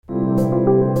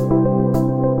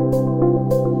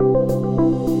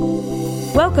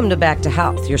Welcome to Back to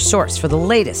Health, your source for the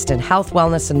latest in health,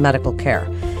 wellness, and medical care.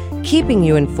 Keeping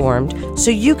you informed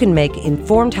so you can make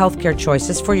informed healthcare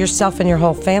choices for yourself and your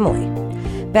whole family.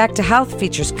 Back to Health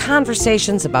features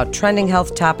conversations about trending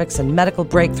health topics and medical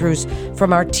breakthroughs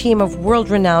from our team of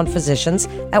world-renowned physicians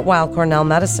at Weill Cornell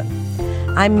Medicine.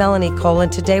 I'm Melanie Cole,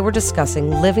 and today we're discussing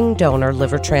living donor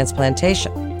liver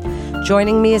transplantation.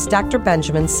 Joining me is Dr.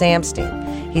 Benjamin Samstein.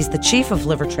 He's the Chief of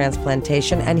Liver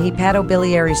Transplantation and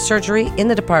Hepatobiliary Surgery in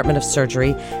the Department of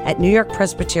Surgery at New York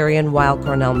Presbyterian Weill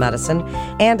Cornell Medicine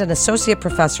and an Associate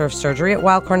Professor of Surgery at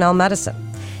Weill Cornell Medicine.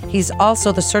 He's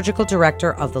also the Surgical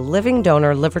Director of the Living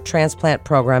Donor Liver Transplant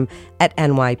Program at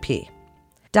NYP.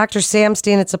 Dr.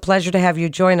 Samstein, it's a pleasure to have you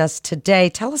join us today.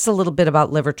 Tell us a little bit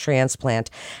about liver transplant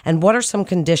and what are some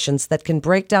conditions that can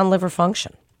break down liver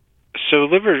function? So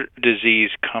liver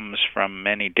disease comes from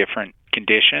many different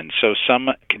conditions. So some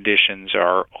conditions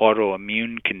are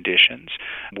autoimmune conditions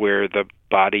where the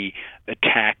body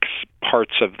attacks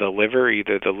parts of the liver,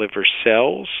 either the liver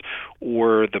cells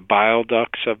or the bile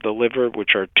ducts of the liver,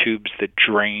 which are tubes that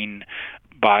drain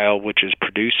bile which is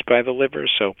produced by the liver.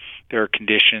 So there are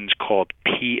conditions called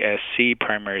PSC,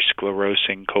 primary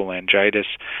sclerosing cholangitis,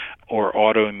 or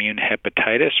autoimmune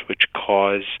hepatitis, which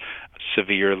cause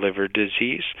severe liver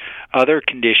disease. Other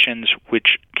conditions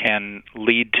which can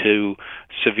lead to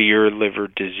severe liver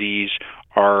disease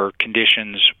are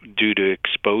conditions due to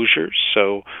exposures.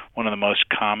 So one of the most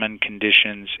common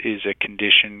conditions is a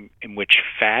condition in which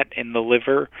fat in the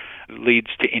liver leads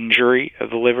to injury of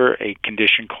the liver, a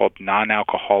condition called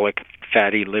non-alcoholic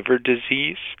fatty liver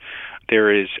disease.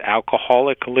 There is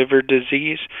alcoholic liver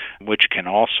disease, which can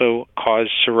also cause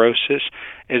cirrhosis,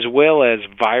 as well as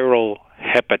viral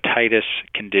hepatitis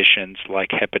conditions like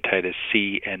hepatitis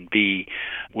C and B,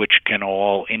 which can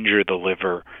all injure the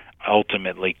liver,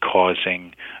 ultimately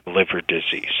causing liver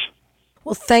disease.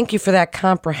 Well, thank you for that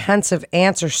comprehensive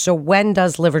answer. So when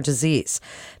does liver disease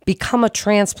become a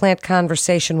transplant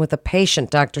conversation with a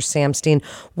patient, Dr. Samstein?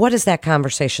 What does that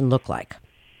conversation look like?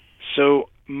 So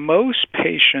most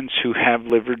patients who have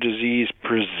liver disease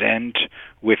present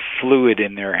with fluid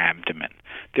in their abdomen.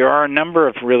 There are a number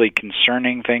of really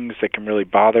concerning things that can really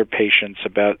bother patients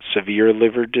about severe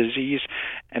liver disease,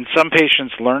 and some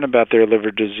patients learn about their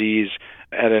liver disease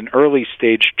at an early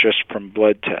stage just from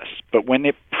blood tests. But when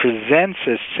it presents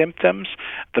as symptoms,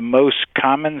 the most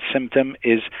common symptom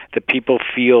is that people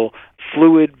feel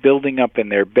fluid building up in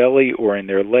their belly or in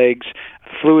their legs.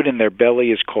 Fluid in their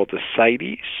belly is called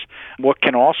ascites. What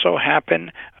can also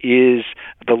happen is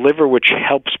the liver, which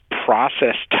helps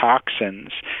process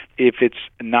toxins, if it's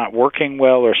not working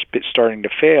well or starting to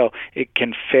fail, it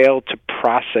can fail to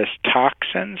process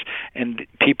toxins, and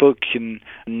people can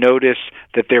notice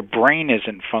that their brain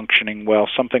isn't functioning well,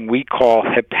 something we call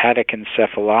hepatic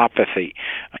encephalopathy.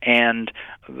 And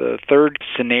the third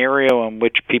scenario in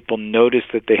which people notice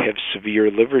that they have severe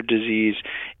liver disease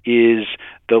is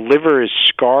the liver is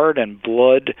scarred and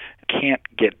blood can't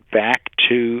get back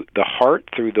to the heart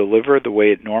through the liver the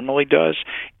way it normally does,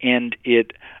 and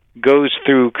it goes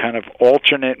through kind of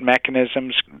alternate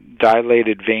mechanisms,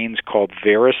 dilated veins called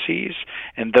varices,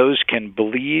 and those can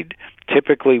bleed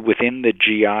typically within the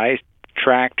GI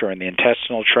tract or in the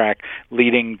intestinal tract,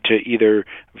 leading to either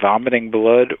vomiting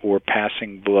blood or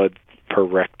passing blood per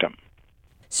rectum.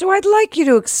 So I'd like you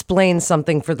to explain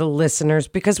something for the listeners,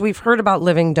 because we've heard about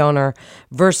living donor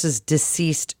versus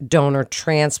deceased donor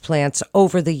transplants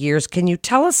over the years. Can you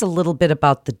tell us a little bit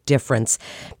about the difference?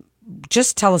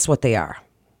 Just tell us what they are.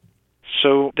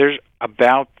 So there's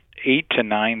about 8,000 to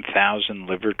 9,000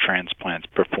 liver transplants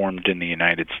performed in the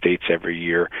United States every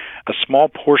year. A small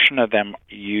portion of them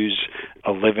use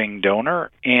a living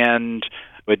donor, and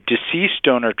a deceased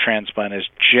donor transplant is,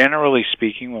 generally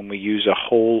speaking, when we use a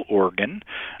whole organ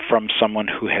from someone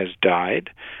who has died.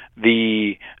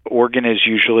 The organ is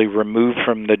usually removed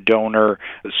from the donor,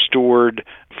 stored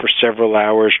for several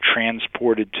hours,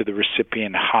 transported to the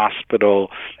recipient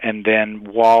hospital, and then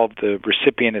while the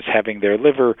recipient is having their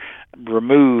liver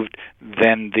removed,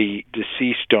 then the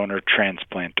deceased donor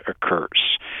transplant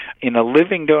occurs. In a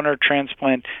living donor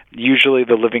transplant, usually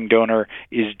the living donor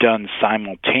is done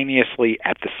simultaneously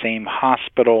at the same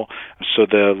hospital, so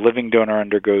the living donor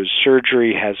undergoes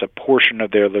surgery, has a portion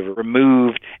of their liver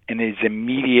removed, and is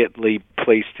immediately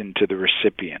placed into the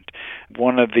recipient.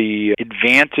 One of the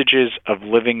advantages of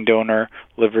living donor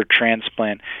liver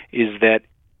transplant is that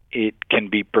it can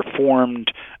be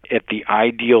performed at the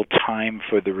ideal time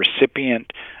for the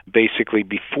recipient, basically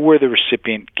before the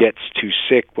recipient gets too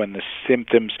sick, when the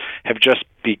symptoms have just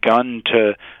begun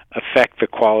to affect the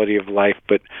quality of life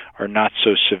but are not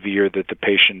so severe that the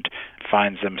patient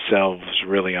finds themselves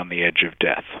really on the edge of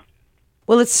death.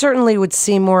 Well, it certainly would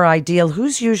seem more ideal.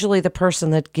 Who's usually the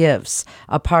person that gives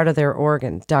a part of their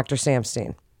organ, Dr.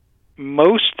 Samstein?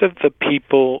 Most of the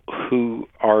people who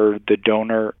are the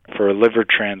donor for a liver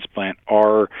transplant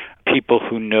are people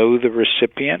who know the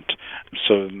recipient.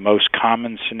 So the most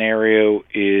common scenario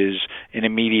is an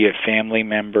immediate family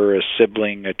member, a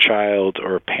sibling, a child,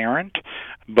 or a parent.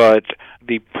 But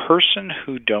the person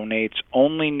who donates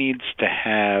only needs to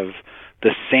have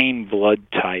the same blood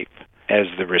type as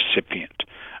the recipient.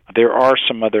 There are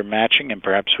some other matching, and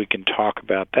perhaps we can talk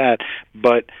about that,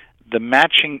 but the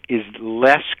matching is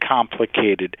less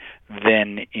complicated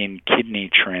than in kidney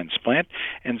transplant,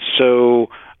 and so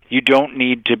you don't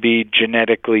need to be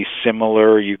genetically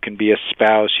similar. You can be a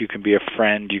spouse, you can be a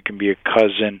friend, you can be a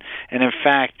cousin. And in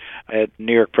fact, at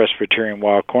New York Presbyterian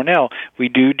Weill Cornell, we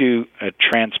do a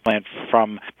transplant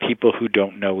from people who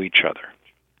don't know each other.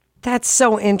 That's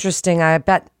so interesting. I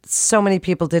bet so many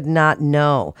people did not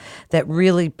know that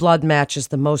really blood match is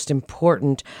the most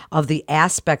important of the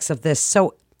aspects of this.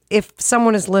 So if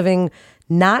someone is living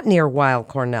not near Weill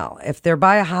Cornell, if they're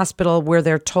by a hospital where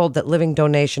they're told that living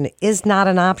donation is not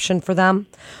an option for them,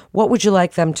 what would you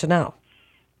like them to know?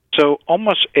 So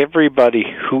almost everybody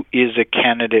who is a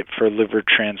candidate for liver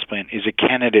transplant is a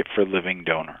candidate for living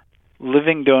donor.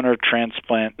 Living donor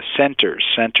transplant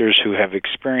centers who have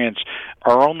experience,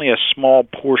 are only a small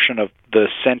portion of the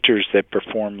centers that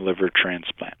perform liver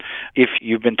transplant. If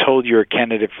you've been told you're a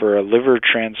candidate for a liver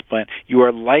transplant, you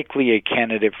are likely a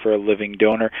candidate for a living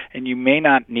donor, and you may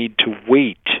not need to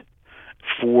wait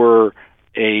for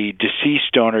a deceased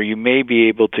donor. You may be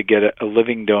able to get a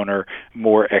living donor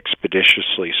more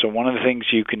expeditiously. So one of the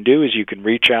things you can do is you can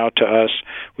reach out to us.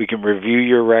 We can review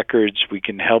your records. We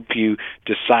can help you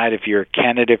decide if you're a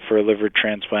candidate for a liver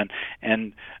transplant.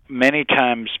 And many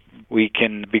times we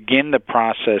can begin the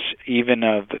process even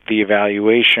of the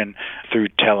evaluation through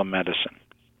telemedicine.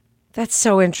 That's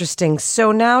so interesting.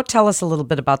 So now tell us a little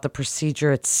bit about the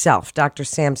procedure itself, Dr.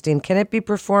 Samstein. Can it be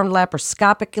performed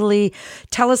laparoscopically?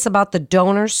 Tell us about the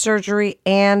donor surgery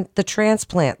and the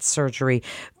transplant surgery.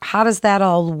 How does that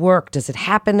all work? Does it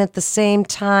happen at the same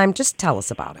time? Just tell us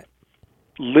about it.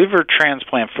 Liver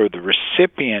transplant for the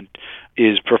recipient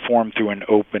is performed through an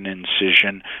open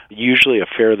incision, usually a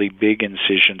fairly big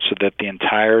incision, so that the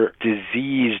entire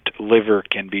diseased liver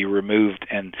can be removed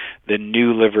and the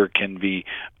new liver can be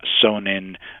sewn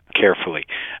in carefully.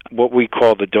 What we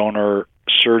call the donor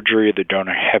surgery, the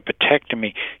donor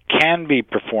hepatectomy, can be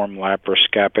performed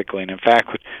laparoscopically. And in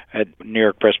fact, at New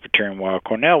York Presbyterian Weill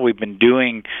Cornell, we've been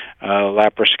doing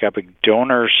laparoscopic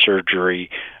donor surgery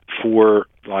for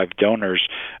live donors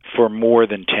for more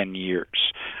than 10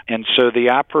 years. And so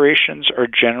the operations are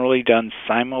generally done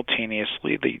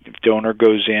simultaneously. The donor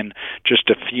goes in just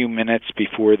a few minutes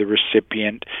before the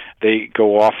recipient. They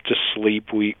go off to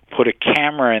sleep. We put a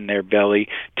camera in their belly,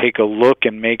 take a look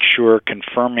and make sure,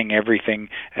 confirming everything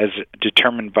as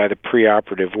determined by the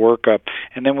preoperative workup,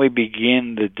 and then we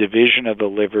begin the division of the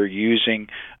liver using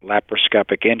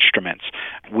laparoscopic instruments.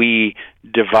 We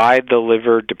divide the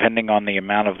liver depending on the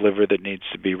amount of liver that needs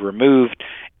to be removed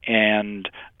and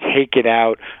take it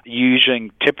out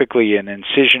using typically an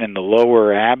incision in the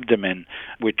lower abdomen,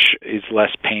 which is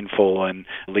less painful and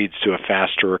leads to a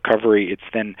faster recovery. It's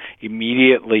then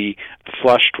immediately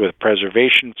flushed with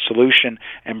preservation solution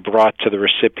and brought to the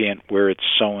recipient where it's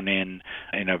sewn in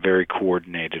a very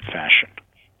coordinated fashion.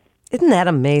 Isn't that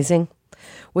amazing?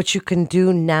 What you can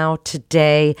do now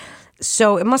today.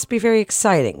 So it must be very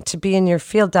exciting to be in your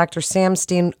field, Dr.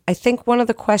 Samstein. I think one of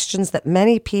the questions that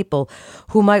many people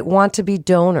who might want to be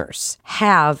donors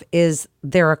have is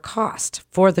there a cost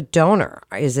for the donor?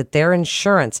 Is it their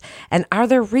insurance? And are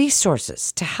there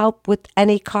resources to help with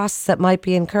any costs that might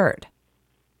be incurred?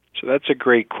 So that's a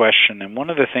great question. And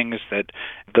one of the things that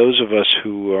those of us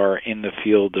who are in the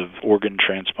field of organ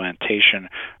transplantation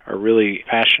are really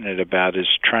passionate about is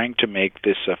trying to make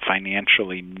this a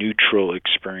financially neutral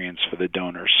experience for the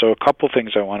donors. So a couple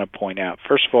things I want to point out.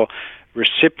 First of all,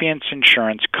 recipient's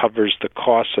insurance covers the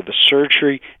cost of the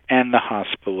surgery and the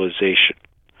hospitalization.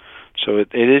 So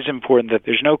it is important that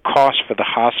there's no cost for the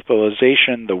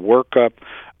hospitalization, the workup,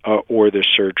 or the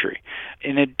surgery.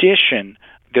 In addition,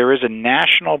 there is a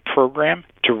national program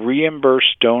to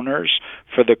reimburse donors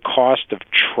for the cost of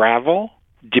travel,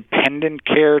 dependent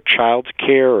care, child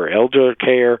care, or elder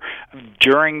care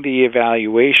during the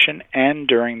evaluation and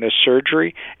during the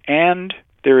surgery, and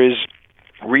there is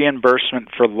reimbursement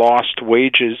for lost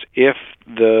wages if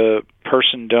the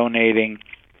person donating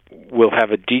will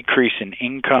have a decrease in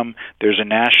income. There's a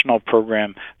national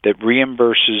program that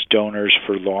reimburses donors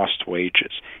for lost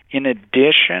wages. In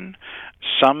addition,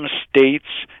 some states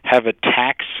have a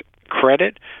tax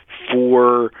credit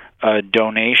for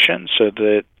donations so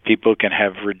that people can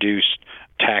have reduced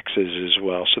taxes as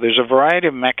well. So there's a variety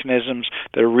of mechanisms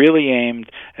that are really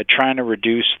aimed at trying to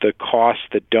reduce the cost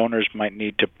that donors might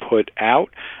need to put out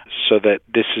so that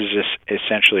this is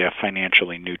essentially a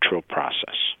financially neutral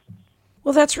process.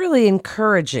 Well, that's really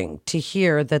encouraging to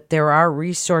hear that there are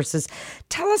resources.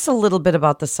 Tell us a little bit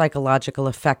about the psychological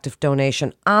effect of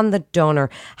donation on the donor.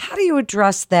 How do you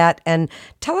address that? And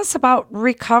tell us about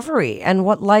recovery and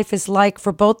what life is like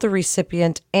for both the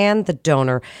recipient and the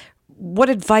donor. What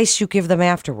advice you give them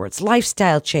afterwards,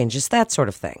 lifestyle changes, that sort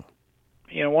of thing.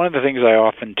 One of the things I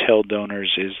often tell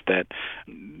donors is that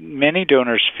many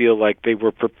donors feel like they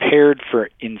were prepared for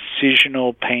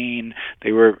incisional pain.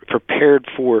 They were prepared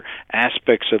for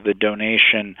aspects of the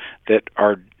donation that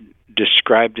are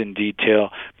described in detail.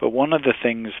 But one of the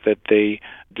things that they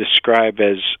describe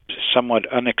as somewhat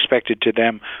unexpected to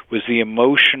them was the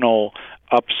emotional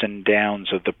ups and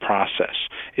downs of the process.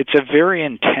 It's a very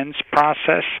intense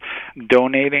process,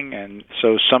 donating, and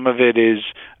so some of it is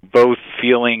both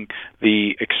feeling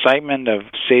the excitement of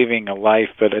saving a life,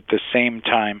 but at the same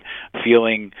time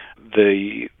feeling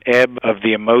the ebb of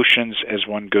the emotions as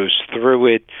one goes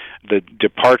through it, the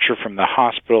departure from the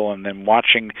hospital, and then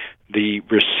watching the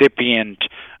recipient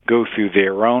go through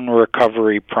their own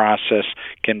recovery process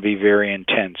can be very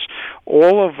intense.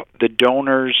 All of the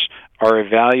donors are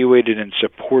evaluated and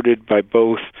supported by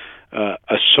both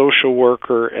a social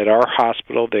worker at our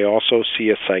hospital. They also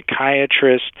see a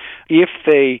psychiatrist. If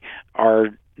they are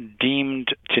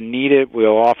deemed to need it,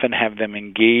 we'll often have them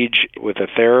engage with a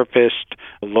therapist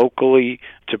locally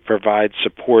to provide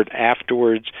support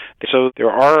afterwards. So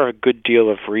there are a good deal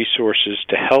of resources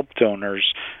to help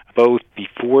donors both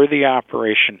before the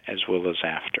operation as well as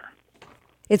after.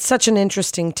 It's such an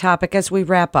interesting topic. As we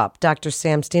wrap up, Dr.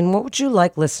 Samstein, what would you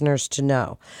like listeners to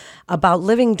know about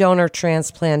living donor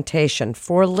transplantation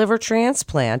for liver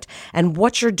transplant and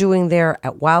what you're doing there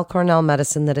at Weill Cornell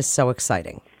Medicine that is so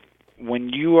exciting? When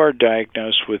you are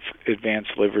diagnosed with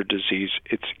advanced liver disease,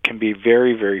 it can be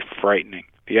very, very frightening.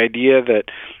 The idea that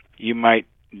you might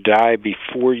die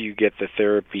before you get the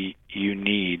therapy you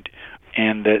need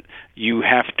and that you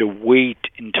have to wait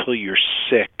until you're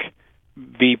sick,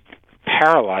 be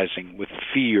paralyzing with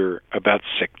fear about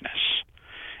sickness.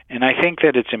 And I think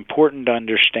that it's important to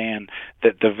understand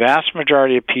that the vast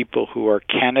majority of people who are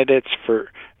candidates for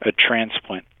a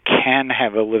transplant can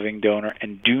have a living donor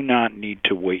and do not need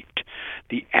to wait.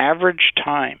 The average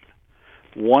time,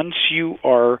 once you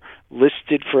are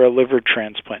listed for a liver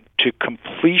transplant, to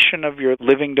completion of your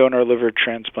living donor liver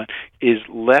transplant is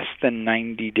less than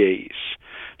 90 days.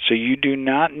 So you do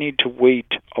not need to wait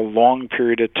a long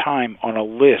period of time on a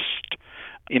list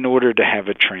in order to have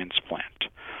a transplant.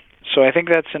 So I think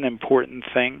that's an important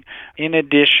thing. In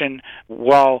addition,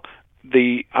 while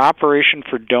the operation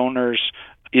for donors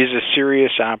is a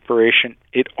serious operation,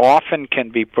 it often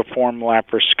can be performed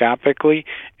laparoscopically,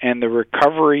 and the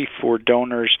recovery for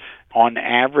donors on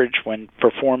average when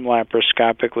performed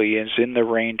laparoscopically is in the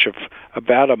range of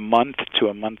about a month to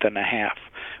a month and a half,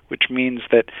 which means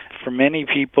that for many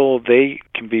people, they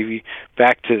can be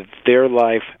back to their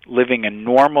life, living a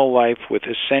normal life with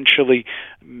essentially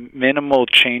minimal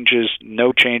changes,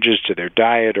 no changes to their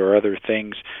diet or other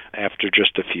things after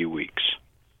just a few weeks.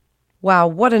 Wow,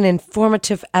 what an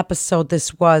informative episode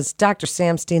this was. Dr.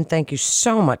 Samstein, thank you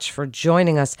so much for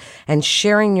joining us and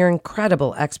sharing your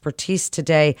incredible expertise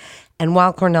today. And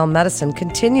Weill Cornell Medicine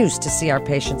continues to see our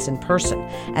patients in person,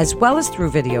 as well as through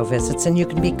video visits, and you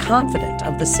can be confident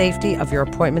of the safety of your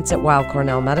appointments at Weill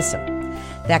Cornell Medicine.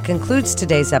 That concludes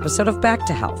today's episode of Back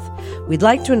to Health. We'd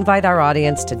like to invite our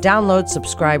audience to download,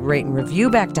 subscribe, rate, and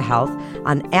review Back to Health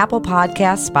on Apple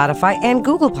Podcasts, Spotify, and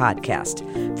Google Podcast.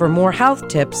 For more health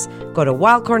tips, go to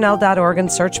weillcornell.org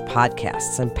and search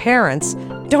podcasts. And parents,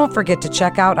 don't forget to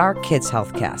check out our Kids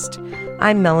Healthcast.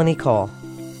 I'm Melanie Cole.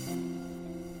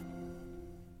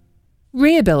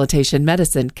 Rehabilitation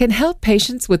medicine can help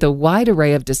patients with a wide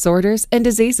array of disorders and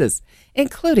diseases,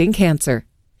 including cancer.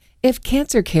 If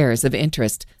cancer care is of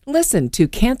interest, listen to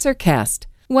CancerCast,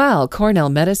 Weill Cornell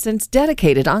Medicine's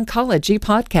dedicated oncology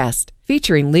podcast.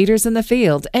 Featuring leaders in the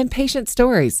field and patient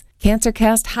stories,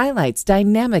 CancerCast highlights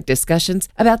dynamic discussions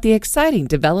about the exciting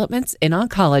developments in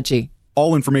oncology.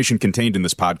 All information contained in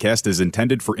this podcast is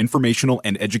intended for informational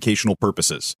and educational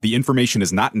purposes. The information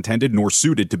is not intended nor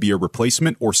suited to be a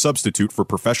replacement or substitute for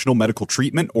professional medical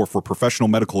treatment or for professional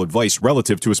medical advice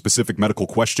relative to a specific medical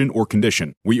question or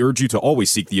condition. We urge you to always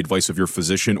seek the advice of your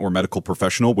physician or medical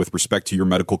professional with respect to your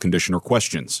medical condition or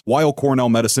questions. Weill Cornell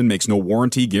Medicine makes no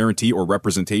warranty, guarantee, or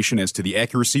representation as to the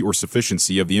accuracy or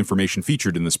sufficiency of the information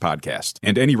featured in this podcast,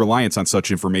 and any reliance on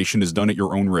such information is done at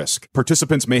your own risk.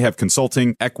 Participants may have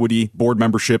consulting, equity, board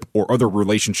membership, or other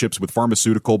relationships with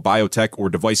pharmaceutical, biotech, or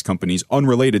device companies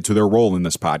unrelated to their role in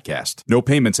this podcast. No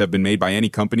payments have been made by any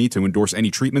company to endorse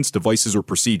any treatments, devices, or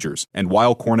procedures, and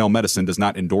Weill Cornell Medicine does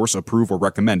not endorse, approve, or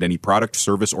recommend any product,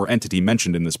 service, or entity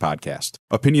mentioned in this podcast.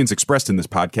 Opinions expressed in this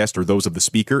podcast are those of the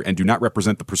speaker and do not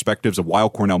represent the perspectives of Weill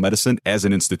Cornell Medicine as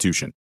an institution.